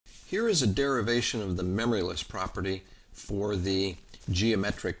Here is a derivation of the memoryless property for the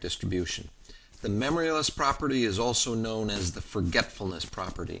geometric distribution. The memoryless property is also known as the forgetfulness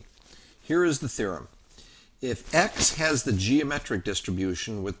property. Here is the theorem. If x has the geometric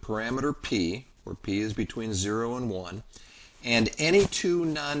distribution with parameter p, where p is between 0 and 1, and any two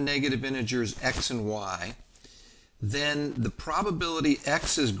non-negative integers x and y, then the probability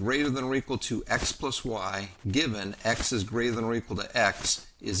x is greater than or equal to x plus y, given x is greater than or equal to x,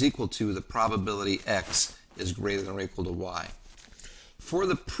 is equal to the probability x is greater than or equal to y. For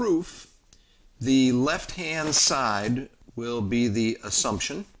the proof, the left-hand side will be the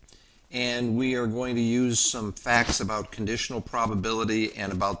assumption, and we are going to use some facts about conditional probability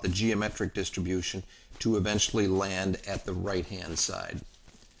and about the geometric distribution to eventually land at the right-hand side.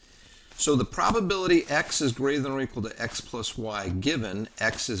 So the probability x is greater than or equal to x plus y given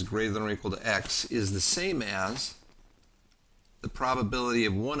x is greater than or equal to x is the same as the probability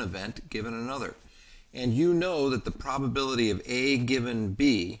of one event given another. And you know that the probability of A given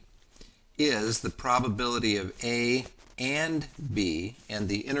B is the probability of A and B, and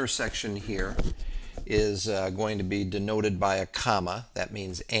the intersection here is going to be denoted by a comma, that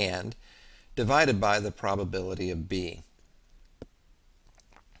means and, divided by the probability of B.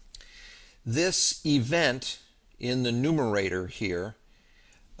 This event in the numerator here,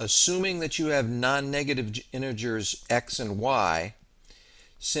 assuming that you have non-negative integers x and y,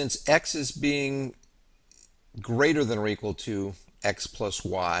 since x is being greater than or equal to x plus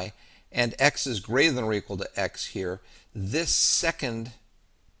y, and x is greater than or equal to x here, this second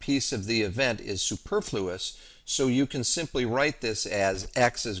piece of the event is superfluous, so you can simply write this as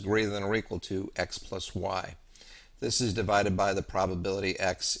x is greater than or equal to x plus y. This is divided by the probability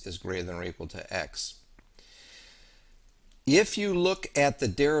x is greater than or equal to x. If you look at the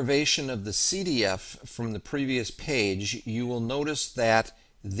derivation of the CDF from the previous page, you will notice that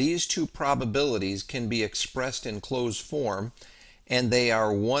these two probabilities can be expressed in closed form, and they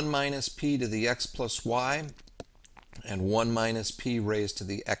are 1 minus p to the x plus y and 1 minus p raised to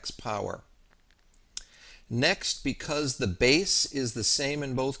the x power. Next, because the base is the same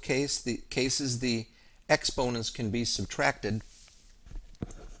in both cases, the exponents can be subtracted,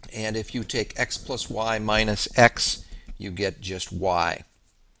 and if you take x plus y minus x, you get just y.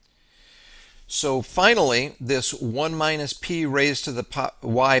 So finally, this 1 minus p raised to the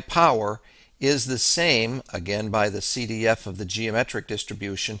y power is the same, again by the CDF of the geometric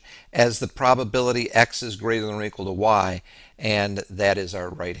distribution, as the probability x is greater than or equal to y, and that is our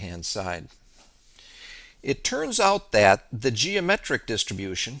right-hand side. It turns out that the geometric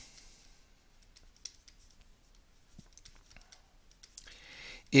distribution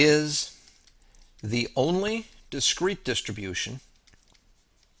is the only discrete distribution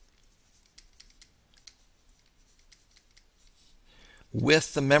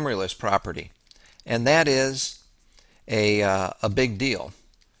with the memoryless property, and that is a big deal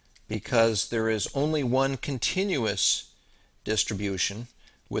because there is only one continuous distribution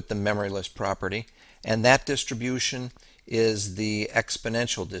with the memoryless property, and that distribution is the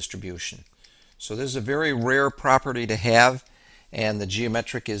exponential distribution. So this is a very rare property to have, and the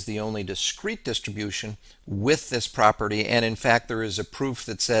geometric is the only discrete distribution with this property, and in fact there is a proof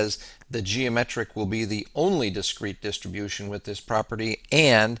that says the geometric will be the only discrete distribution with this property,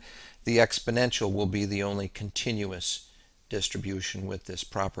 and the exponential will be the only continuous distribution with this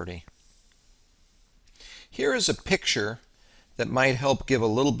property. Here is a picture that might help give a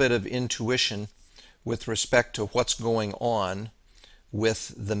little bit of intuition with respect to what's going on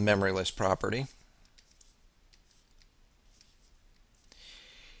with the memoryless property.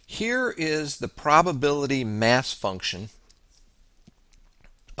 Here is the probability mass function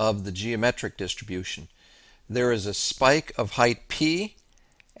of the geometric distribution. There is a spike of height p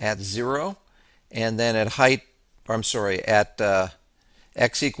at 0, and then at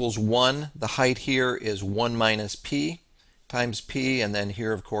x equals 1, the height here is 1 minus p times p, and then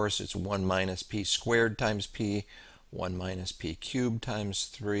here of course it's 1 minus p squared times p, 1 minus p cubed times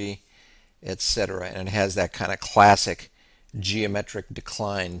 3, etc. And it has that kind of classic geometric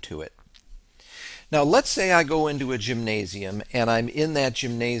decline to it. Now let's say I go into a gymnasium and I'm in that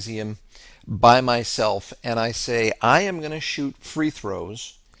gymnasium by myself, and I say I am going to shoot free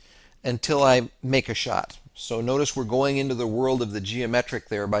throws until I make a shot. So notice we're going into the world of the geometric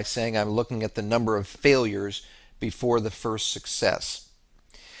there by saying I'm looking at the number of failures before the first success.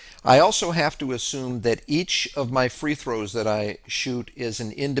 I also have to assume that each of my free throws that I shoot is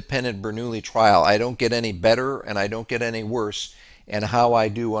an independent Bernoulli trial. I don't get any better and I don't get any worse, and how I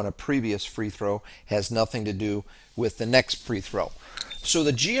do on a previous free throw has nothing to do with the next free throw. So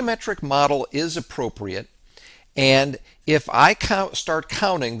the geometric model is appropriate, And if I start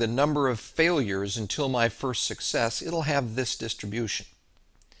counting the number of failures until my first success, it'll have this distribution.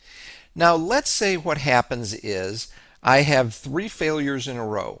 Now let's say what happens is I have 3 failures in a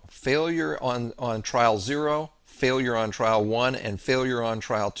row. Failure on trial 0, failure on trial 1, and failure on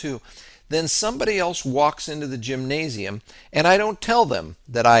trial 2. Then somebody else walks into the gymnasium and I don't tell them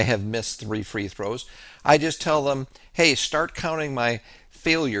that I have missed 3 free throws. I just tell them, hey, start counting my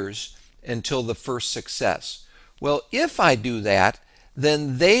failures until the first success. Well, if I do that,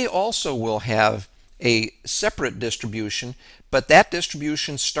 then they also will have a separate distribution, but that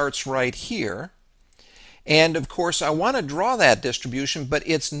distribution starts right here. And of course, I want to draw that distribution, but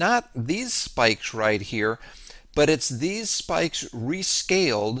it's not these spikes right here, but it's these spikes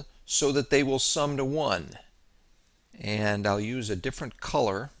rescaled so that they will sum to 1. And I'll use a different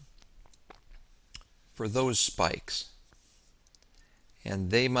color for those spikes.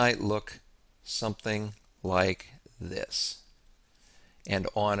 And they might look something like this. And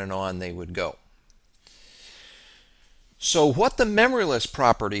on they would go. So what the memoryless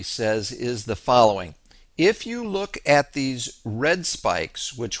property says is the following. If you look at these red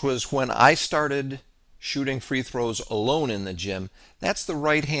spikes, which was when I started shooting free throws alone in the gym, that's the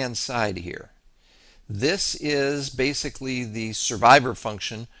right-hand side here. This is basically the survivor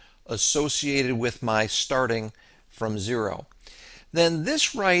function associated with my starting from 0. Then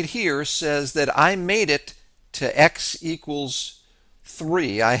this right here says that I made it to x equals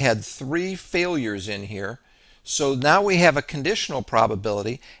 3. I had 3 failures in here. So now we have a conditional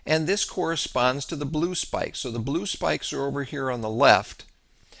probability, and this corresponds to the blue spikes. So the blue spikes are over here on the left.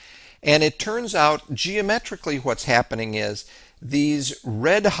 And it turns out geometrically what's happening is these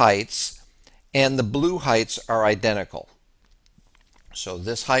red heights and the blue heights are identical. So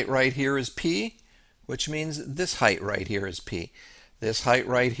this height right here is p, which means this height right here is p. This height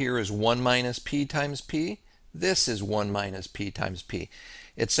right here is 1 minus p times p. This is 1 minus p times p,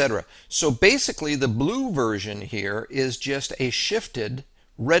 etc. So basically the blue version here is just a shifted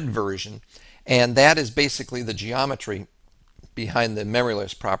red version, and that is basically the geometry behind the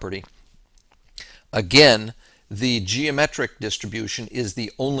memoryless property. Again, the geometric distribution is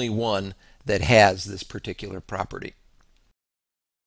the only one that has this particular property.